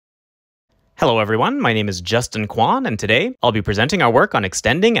Hello everyone, my name is Justin Kwan, and today I'll be presenting our work on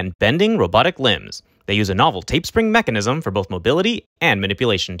extending and bending robotic limbs. They use a novel tape spring mechanism for both mobility and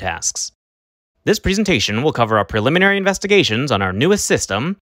manipulation tasks. This presentation will cover our preliminary investigations on our newest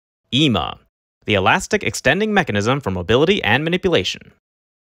system, EEMMMa, the elastic extending mechanism for mobility and manipulation.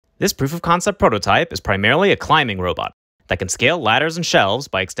 This proof-of-concept prototype is primarily a climbing robot that can scale ladders and shelves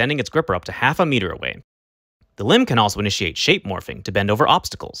by extending its gripper up to half a meter away. The limb can also initiate shape morphing to bend over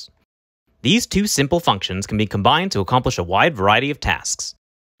obstacles. These two simple functions can be combined to accomplish a wide variety of tasks.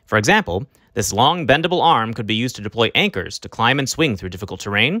 For example, this long bendable arm could be used to deploy anchors to climb and swing through difficult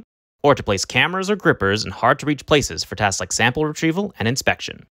terrain, or to place cameras or grippers in hard-to-reach places for tasks like sample retrieval and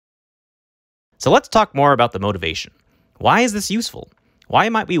inspection. So let's talk more about the motivation. Why is this useful? Why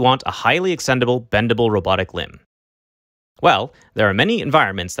might we want a highly extendable, bendable robotic limb? Well, there are many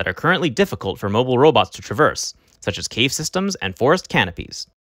environments that are currently difficult for mobile robots to traverse, such as cave systems and forest canopies.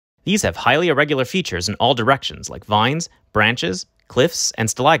 These have highly irregular features in all directions, like vines, branches, cliffs, and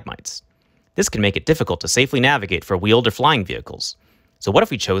stalagmites. This can make it difficult to safely navigate for wheeled or flying vehicles. So what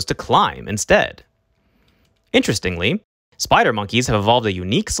if we chose to climb instead? Interestingly, spider monkeys have evolved a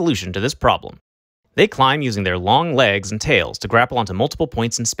unique solution to this problem. They climb using their long legs and tails to grapple onto multiple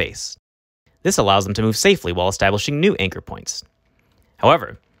points in space. This allows them to move safely while establishing new anchor points.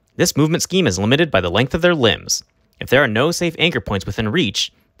 However, this movement scheme is limited by the length of their limbs. If there are no safe anchor points within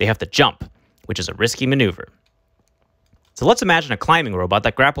reach, they have to jump, which is a risky maneuver. So let's imagine a climbing robot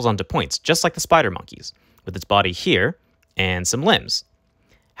that grapples onto points just like the spider monkeys, with its body here and some limbs.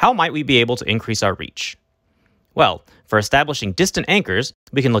 How might we be able to increase our reach? Well, for establishing distant anchors,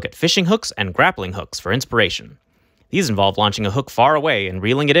 we can look at fishing hooks and grappling hooks for inspiration. These involve launching a hook far away and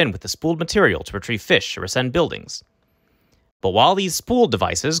reeling it in with the spooled material to retrieve fish or ascend buildings. But while these spooled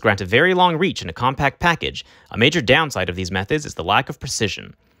devices grant a very long reach in a compact package, a major downside of these methods is the lack of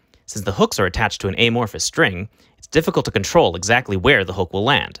precision. Since the hooks are attached to an amorphous string, it's difficult to control exactly where the hook will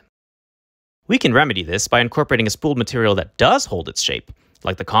land. We can remedy this by incorporating a spooled material that does hold its shape,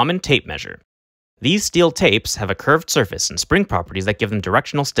 like the common tape measure. These steel tapes have a curved surface and spring properties that give them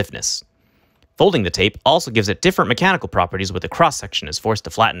directional stiffness. Folding the tape also gives it different mechanical properties where the cross-section is forced to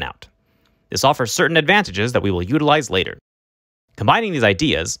flatten out. This offers certain advantages that we will utilize later. Combining these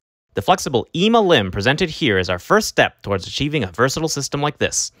ideas, the flexible EEMMMa limb presented here is our first step towards achieving a versatile system like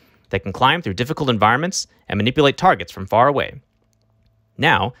this, that can climb through difficult environments and manipulate targets from far away.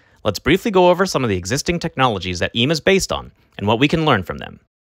 Now, let's briefly go over some of the existing technologies that EEMMMA is based on and what we can learn from them.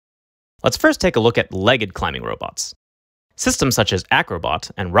 Let's first take a look at legged climbing robots. Systems such as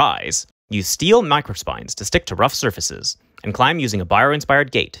Acrobot and Rise use steel microspines to stick to rough surfaces and climb using a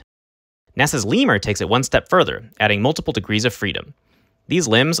bio-inspired gait. NASA's Lemur takes it one step further, adding multiple degrees of freedom. These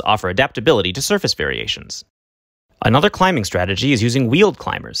limbs offer adaptability to surface variations. Another climbing strategy is using wheeled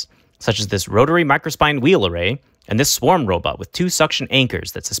climbers, such as this rotary microspine wheel array and this swarm robot with two suction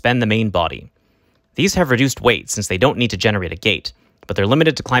anchors that suspend the main body. These have reduced weight since they don't need to generate a gait, but they're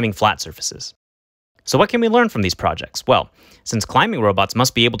limited to climbing flat surfaces. So what can we learn from these projects? Well, since climbing robots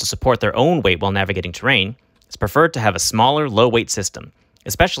must be able to support their own weight while navigating terrain, it's preferred to have a smaller, low-weight system,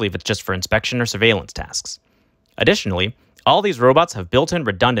 especially if it's just for inspection or surveillance tasks. Additionally, all these robots have built-in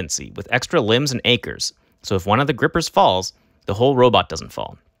redundancy with extra limbs and anchors, so if one of the grippers falls, the whole robot doesn't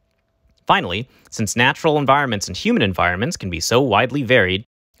fall. Finally, since natural environments and human environments can be so widely varied,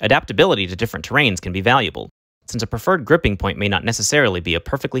 adaptability to different terrains can be valuable, since a preferred gripping point may not necessarily be a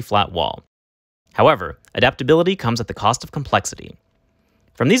perfectly flat wall. However, adaptability comes at the cost of complexity.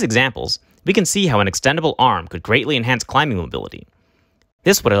 From these examples, we can see how an extendable arm could greatly enhance climbing mobility.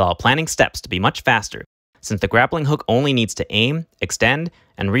 This would allow planning steps to be much faster, since the grappling hook only needs to aim, extend,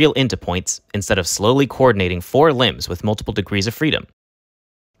 and reel into points instead of slowly coordinating four limbs with multiple degrees of freedom.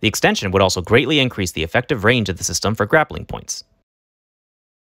 The extension would also greatly increase the effective range of the system for grappling points.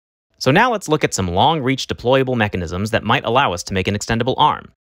 So now let's look at some long-reach deployable mechanisms that might allow us to make an extendable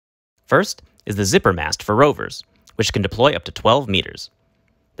arm. First is the zipper mast for rovers, which can deploy up to 12 meters.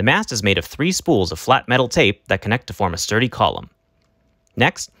 The mast is made of 3 spools of flat metal tape that connect to form a sturdy column.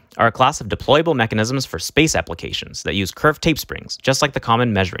 Next are a class of deployable mechanisms for space applications that use curved tape springs, just like the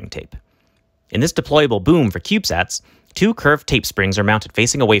common measuring tape. In this deployable boom for CubeSats, 2 curved tape springs are mounted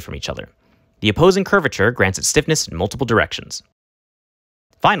facing away from each other. The opposing curvature grants it stiffness in multiple directions.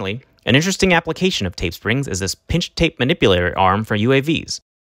 Finally, an interesting application of tape springs is this pinched tape manipulator arm for UAVs,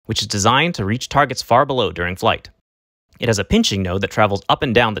 which is designed to reach targets far below during flight. It has a pinching node that travels up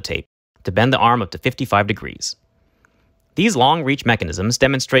and down the tape to bend the arm up to 55 degrees. These long-reach mechanisms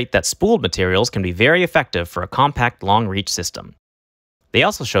demonstrate that spooled materials can be very effective for a compact long-reach system. They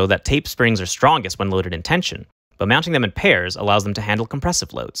also show that tape springs are strongest when loaded in tension, but mounting them in pairs allows them to handle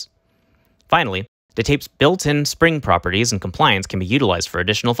compressive loads. Finally, the tape's built-in spring properties and compliance can be utilized for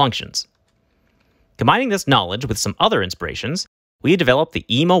additional functions. Combining this knowledge with some other inspirations, we developed the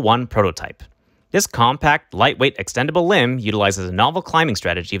EEMMMa prototype. This compact, lightweight, extendable limb utilizes a novel climbing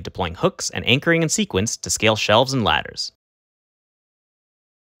strategy of deploying hooks and anchoring in sequence to scale shelves and ladders.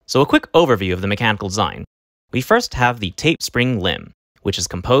 So a quick overview of the mechanical design. We first have the tape spring limb, which is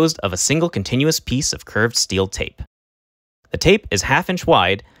composed of a single continuous piece of curved steel tape. The tape is 1/2 inch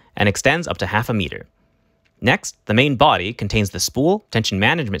wide and extends up to 1/2 meter. Next, the main body contains the spool, tension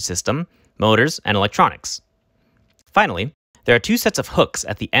management system, motors, and electronics. Finally, there are 2 sets of hooks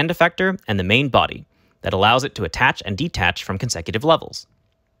at the end effector and the main body that allows it to attach and detach from consecutive levels.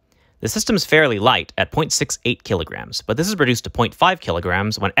 The system is fairly light at 0.68 kilograms, but this is reduced to 0.5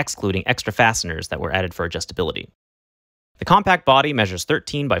 kilograms when excluding extra fasteners that were added for adjustability. The compact body measures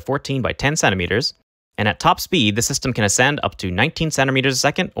 13 by 14 by 10 centimeters, and at top speed, the system can ascend up to 19 centimeters a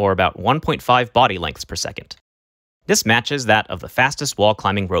second, or about 1.5 body lengths per second. This matches that of the fastest wall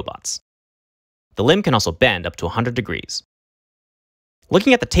climbing robots. The limb can also bend up to 100 degrees.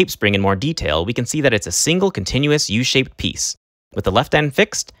 Looking at the tape spring in more detail, we can see that it's a single continuous U-shaped piece, with the left end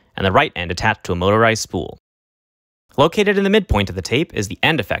fixed and the right end attached to a motorized spool. Located in the midpoint of the tape is the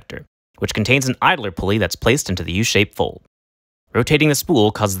end effector, which contains an idler pulley that's placed into the U-shaped fold. Rotating the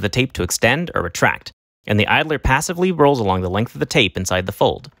spool causes the tape to extend or retract, and the idler passively rolls along the length of the tape inside the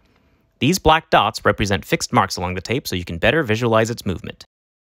fold. These black dots represent fixed marks along the tape so you can better visualize its movement.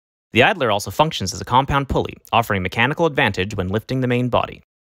 The idler also functions as a compound pulley, offering mechanical advantage when lifting the main body.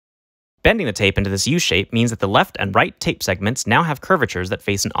 Bending the tape into this U-shape means that the left and right tape segments now have curvatures that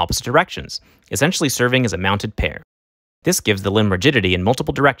face in opposite directions, essentially serving as a mounted pair. This gives the limb rigidity in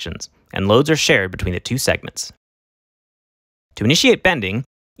multiple directions, and loads are shared between the 2 segments. To initiate bending,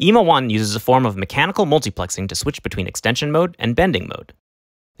 EEMMMa uses a form of mechanical multiplexing to switch between extension mode and bending mode.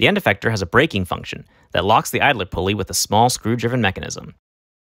 The end effector has a braking function that locks the idler pulley with a small screw-driven mechanism.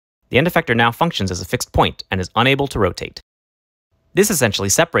 The end effector now functions as a fixed point and is unable to rotate. This essentially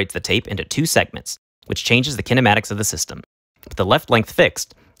separates the tape into 2 segments, which changes the kinematics of the system, with the left length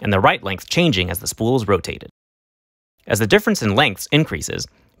fixed and the right length changing as the spool is rotated. As the difference in lengths increases,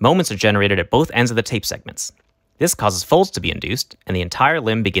 moments are generated at both ends of the tape segments. This causes folds to be induced, and the entire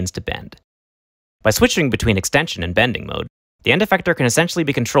limb begins to bend. By switching between extension and bending mode, the end effector can essentially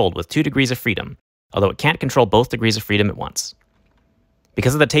be controlled with 2 degrees of freedom, although it can't control both degrees of freedom at once.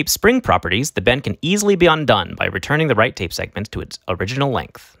 Because of the tape's spring properties, the bend can easily be undone by returning the right tape segment to its original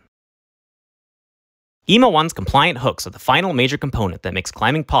length. EEMMMa's compliant hooks are the final major component that makes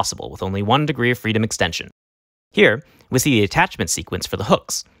climbing possible with only 1 degree of freedom extension. Here, we see the attachment sequence for the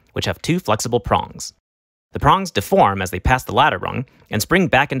hooks, which have 2 flexible prongs. The prongs deform as they pass the ladder rung and spring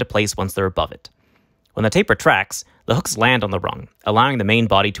back into place once they're above it. When the tape retracts, the hooks land on the rung, allowing the main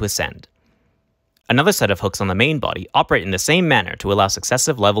body to ascend. Another set of hooks on the main body operate in the same manner to allow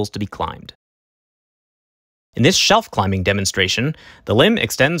successive levels to be climbed. In this shelf climbing demonstration, the limb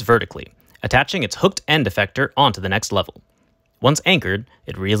extends vertically, attaching its hooked end effector onto the next level. Once anchored,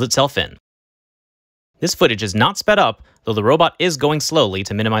 it reels itself in. This footage is not sped up, though the robot is going slowly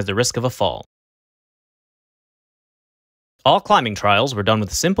to minimize the risk of a fall. All climbing trials were done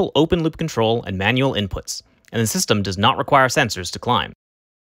with simple open-loop control and manual inputs, and the system does not require sensors to climb.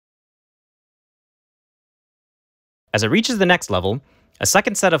 As it reaches the next level, a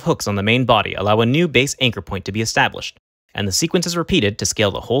second set of hooks on the main body allow a new base anchor point to be established, and the sequence is repeated to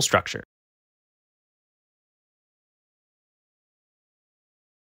scale the whole structure.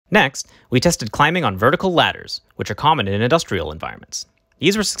 Next, we tested climbing on vertical ladders, which are common in industrial environments.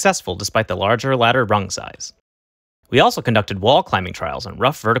 These were successful despite the larger ladder rung size. We also conducted wall climbing trials on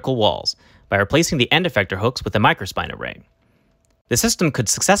rough vertical walls by replacing the end effector hooks with a microspine array. The system could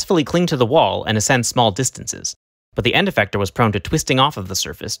successfully cling to the wall and ascend small distances, but the end effector was prone to twisting off of the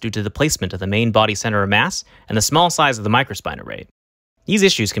surface due to the placement of the main body center of mass and the small size of the microspine array. These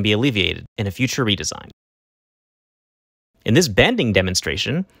issues can be alleviated in a future redesign. In this bending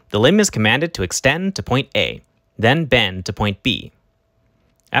demonstration, the limb is commanded to extend to point A, then bend to point B.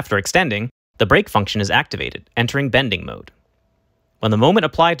 After extending, the brake function is activated, entering bending mode. When the moment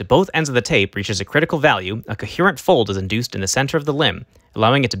applied to both ends of the tape reaches a critical value, a coherent fold is induced in the center of the limb,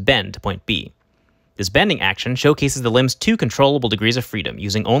 allowing it to bend to point B. This bending action showcases the limb's 2 controllable degrees of freedom,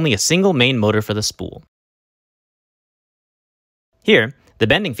 using only a single main motor for the spool. Here, the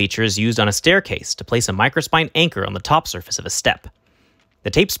bending feature is used on a staircase to place a microspine anchor on the top surface of a step. The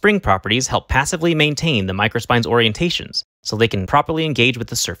tape spring properties help passively maintain the microspine's orientations so they can properly engage with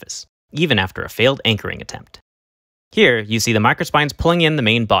the surface, even after a failed anchoring attempt. Here, you see the microspines pulling in the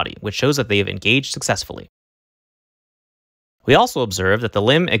main body, which shows that they have engaged successfully. We also observed that the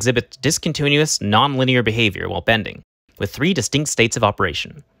limb exhibits discontinuous, nonlinear behavior while bending, with 3 distinct states of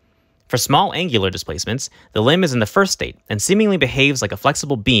operation. For small angular displacements, the limb is in the first state and seemingly behaves like a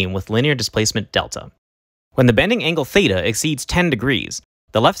flexible beam with linear displacement delta. When the bending angle theta exceeds 10 degrees,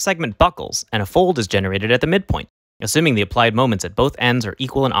 the left segment buckles and a fold is generated at the midpoint, assuming the applied moments at both ends are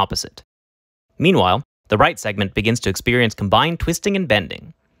equal and opposite. Meanwhile, the right segment begins to experience combined twisting and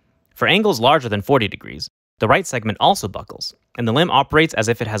bending. For angles larger than 40 degrees, the right segment also buckles, and the limb operates as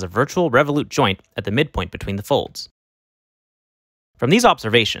if it has a virtual revolute joint at the midpoint between the folds. From these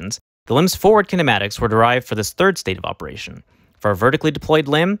observations, the limb's forward kinematics were derived for this third state of operation, for a vertically deployed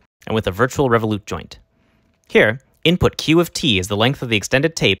limb and with a virtual revolute joint. Here, input Q of t is the length of the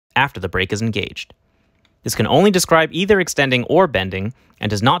extended tape after the brake is engaged. This can only describe either extending or bending, and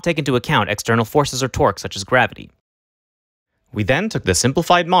does not take into account external forces or torque such as gravity. We then took the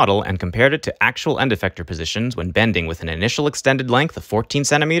simplified model and compared it to actual end effector positions when bending with an initial extended length of 14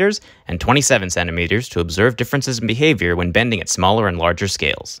 centimeters and 27 centimeters to observe differences in behavior when bending at smaller and larger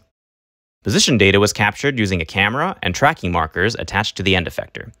scales. Position data was captured using a camera and tracking markers attached to the end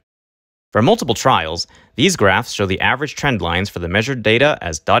effector. For multiple trials, these graphs show the average trend lines for the measured data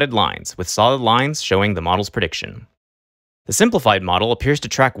as dotted lines, with solid lines showing the model's prediction. The simplified model appears to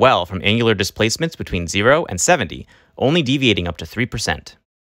track well from angular displacements between 0 and 70, only deviating up to 3%.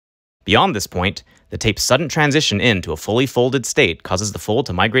 Beyond this point, the tape's sudden transition into a fully folded state causes the fold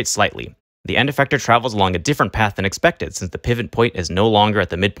to migrate slightly. The end effector travels along a different path than expected since the pivot point is no longer at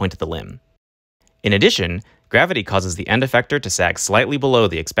the midpoint of the limb. In addition, gravity causes the end effector to sag slightly below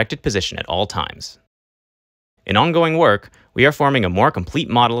the expected position at all times. In ongoing work, we are forming a more complete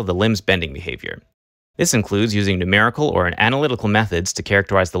model of the limb's bending behavior. This includes using numerical or analytical methods to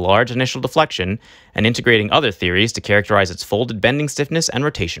characterize the large initial deflection and integrating other theories to characterize its folded bending stiffness and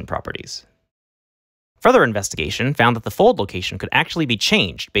rotation properties. Further investigation found that the fold location could actually be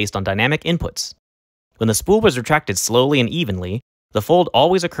changed based on dynamic inputs. When the spool was retracted slowly and evenly, the fold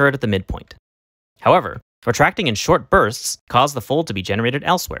always occurred at the midpoint. However, retracting in short bursts caused the fold to be generated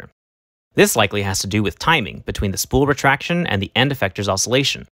elsewhere. This likely has to do with timing between the spool retraction and the end effector's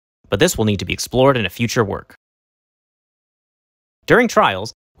oscillation, but this will need to be explored in a future work. During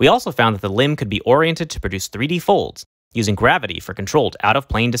trials, we also found that the limb could be oriented to produce 3D folds, using gravity for controlled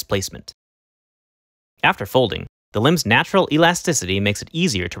out-of-plane displacement. After folding, the limb's natural elasticity makes it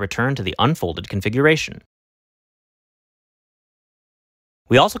easier to return to the unfolded configuration.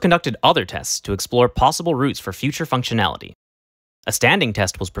 We also conducted other tests to explore possible routes for future functionality. A standing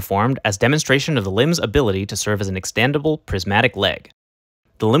test was performed as demonstration of the limb's ability to serve as an extendable prismatic leg.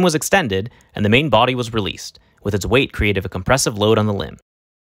 The limb was extended, and the main body was released, with its weight creating a compressive load on the limb.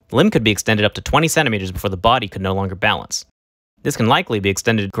 The limb could be extended up to 20 centimeters before the body could no longer balance. This can likely be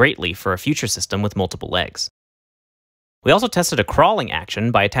extended greatly for a future system with multiple legs. We also tested a crawling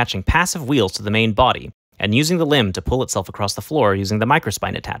action by attaching passive wheels to the main body, and using the limb to pull itself across the floor using the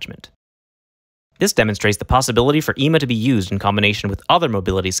microspine attachment. This demonstrates the possibility for EEMMMA to be used in combination with other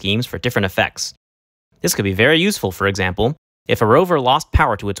mobility schemes for different effects. This could be very useful, for example, if a rover lost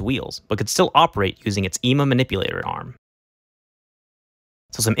power to its wheels, but could still operate using its EEMMMA manipulator arm.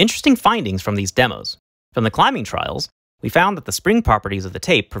 So some interesting findings from these demos. From the climbing trials, we found that the spring properties of the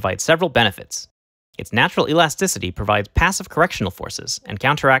tape provide several benefits. Its natural elasticity provides passive correctional forces and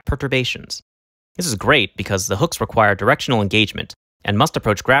counteract perturbations. This is great because the hooks require directional engagement and must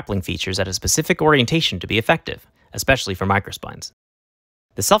approach grappling features at a specific orientation to be effective, especially for microspines.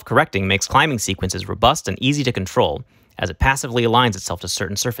 The self-correcting makes climbing sequences robust and easy to control as it passively aligns itself to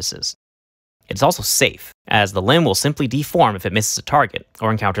certain surfaces. It's also safe, as the limb will simply deform if it misses a target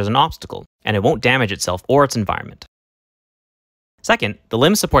or encounters an obstacle, and it won't damage itself or its environment. Second, the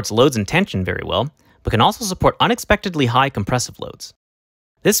limb supports loads and tension very well, but can also support unexpectedly high compressive loads.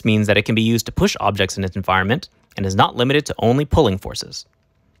 This means that it can be used to push objects in its environment and is not limited to only pulling forces.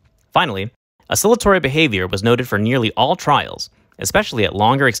 Finally, oscillatory behavior was noted for nearly all trials, especially at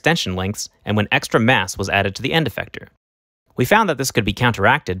longer extension lengths and when extra mass was added to the end effector. We found that this could be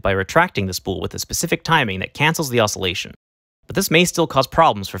counteracted by retracting the spool with a specific timing that cancels the oscillation, but this may still cause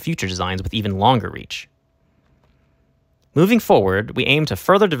problems for future designs with even longer reach. Moving forward, we aim to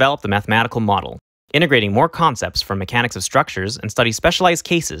further develop the mathematical model, integrating more concepts from mechanics of structures and study specialized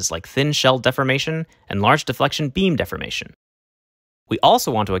cases like thin shell deformation and large deflection beam deformation. We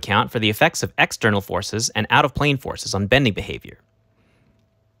also want to account for the effects of external forces and out-of-plane forces on bending behavior.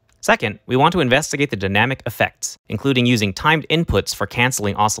 Second, we want to investigate the dynamic effects, including using timed inputs for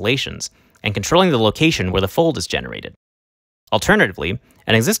canceling oscillations and controlling the location where the fold is generated. Alternatively,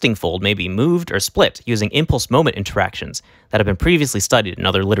 an existing fold may be moved or split using impulse-moment interactions that have been previously studied in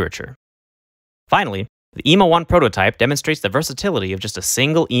other literature. Finally, The EEMMMa 1 prototype demonstrates the versatility of just a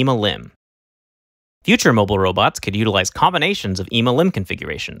single EEMMMa limb. Future mobile robots could utilize combinations of EEMMMa limb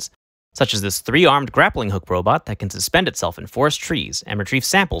configurations, such as this 3-armed grappling hook robot that can suspend itself in forest trees and retrieve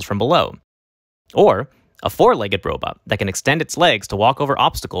samples from below. Or a 4-legged robot that can extend its legs to walk over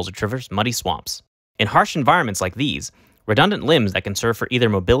obstacles or traverse muddy swamps. In harsh environments like these, redundant limbs that can serve for either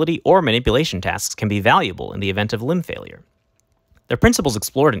mobility or manipulation tasks can be valuable in the event of limb failure. The principles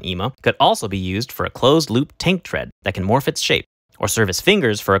explored in EEMMMa could also be used for a closed-loop tank tread that can morph its shape, or serve as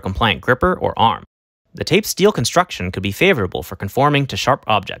fingers for a compliant gripper or arm. The tape steel construction could be favorable for conforming to sharp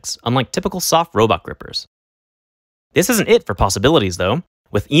objects, unlike typical soft robot grippers. This isn't it for possibilities, though.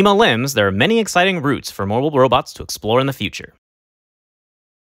 With EEMMMa limbs, there are many exciting routes for mobile robots to explore in the future.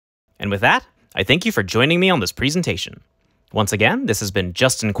 And with that, I thank you for joining me on this presentation. Once again, this has been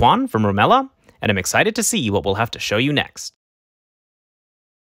Justin Kwan from RoMeLa, and I'm excited to see what we'll have to show you next.